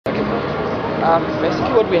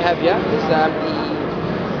Basically what we have here is the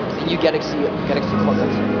new Galaxy Pocket.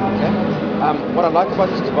 Okay. What I like about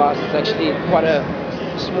this device is actually quite a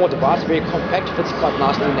small device, very compact, fits quite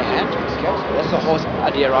nicely in the hand. Okay. So that's the whole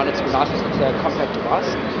idea around it. It's nice, it's a compact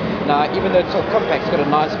device. Now, even though it's so compact, it's got a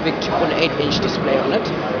nice big 2.8-inch display on it,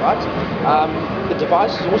 right? The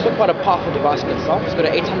device is also quite a powerful device in itself. It's got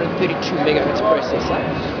an 832 megahertz processor,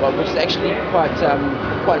 well, which is actually quite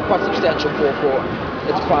substantial for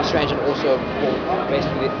its price range, and also for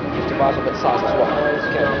basically this device of its size as well.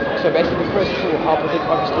 Okay. So basically the processor will help with it,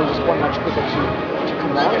 obviously respond much quicker to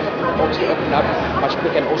command, obviously open up much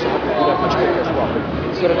quicker, and also help it boot up much quicker as well.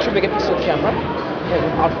 It's got a 2 megapixel camera, okay,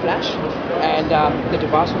 without flash, and the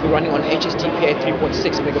device will be running on HSDPA 3.6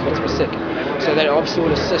 megabits per second. So that obviously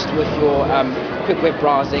will assist with your quick web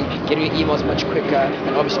browsing, getting your emails much quicker,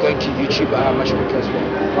 and obviously going to YouTube much quicker as well.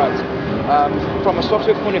 Right. From a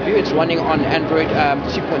software point of view, it's running on Android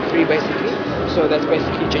 2.3 basically. So that's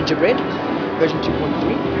basically Gingerbread version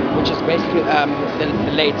 2.3, which is basically the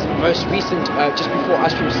most recent, just before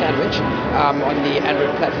Ice Cream Sandwich, on the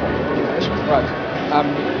Android platform. Right.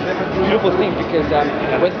 Beautiful thing, because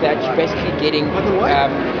with that you're basically getting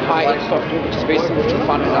high-end software, which is very similar to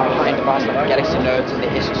find on our high-end device like the Galaxy Notes and the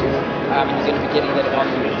S2, and you're going to be getting that on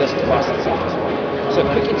this device itself as well. So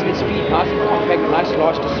quick internet speed, nice and compact, nice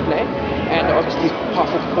large display, and obviously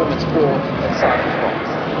powerful performance for its size as well.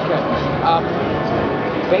 Okay.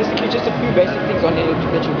 Basically, just a few basic things on there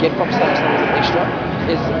that you get from Samsung Extra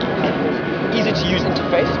is easy to use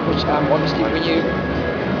interface, which obviously when you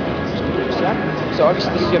so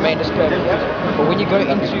obviously this is your main display over here, but when you go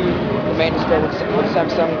into the main display with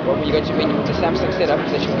Samsung, or when you go to menu with the Samsung setup,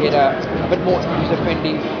 that you get a bit more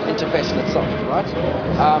user-friendly interface in itself, right?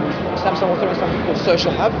 Samsung will throw in something called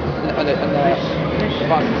Social Hub on the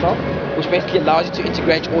device itself, which basically allows you to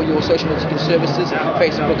integrate all your social networking services,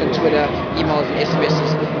 Facebook and Twitter, emails and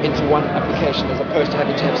SMSs into one application, as opposed to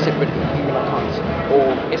having to have separate email accounts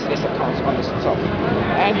or SNS accounts on this itself.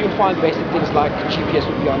 And you'll find basic things like GPS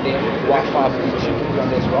will be on there, Wi-Fi for YouTube will be on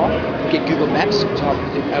there as well. You get Google Maps to help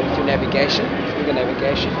with your navigation, Google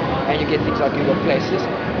Navigation, and you get things like Google Places.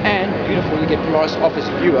 And beautiful, you get Polaris Office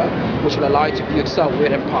Viewer, which will allow you to view Excel,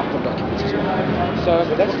 Word, and PowerPoint documents as well.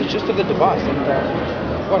 So that's the gist of the device, and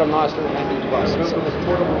what a nice little handy device.